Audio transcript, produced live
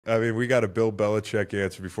I mean, we got a Bill Belichick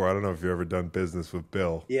answer before. I don't know if you've ever done business with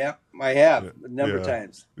Bill. Yeah, I have Yeah, a number of yeah,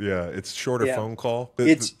 times. yeah. It's shorter Yeah. phone call.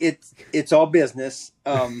 It's all business.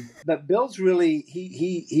 But Bill's really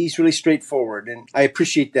he's really straightforward, and I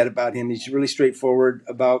appreciate that about him. He's really straightforward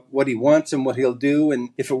about what he wants and what he'll do, and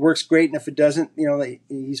if it works, great, and if it doesn't,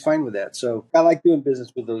 he's fine with that. So I like doing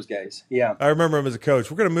business with those guys. Yeah. I remember him as a coach.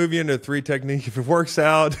 We're going to move you into a three technique. If it works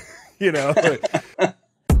out, you know.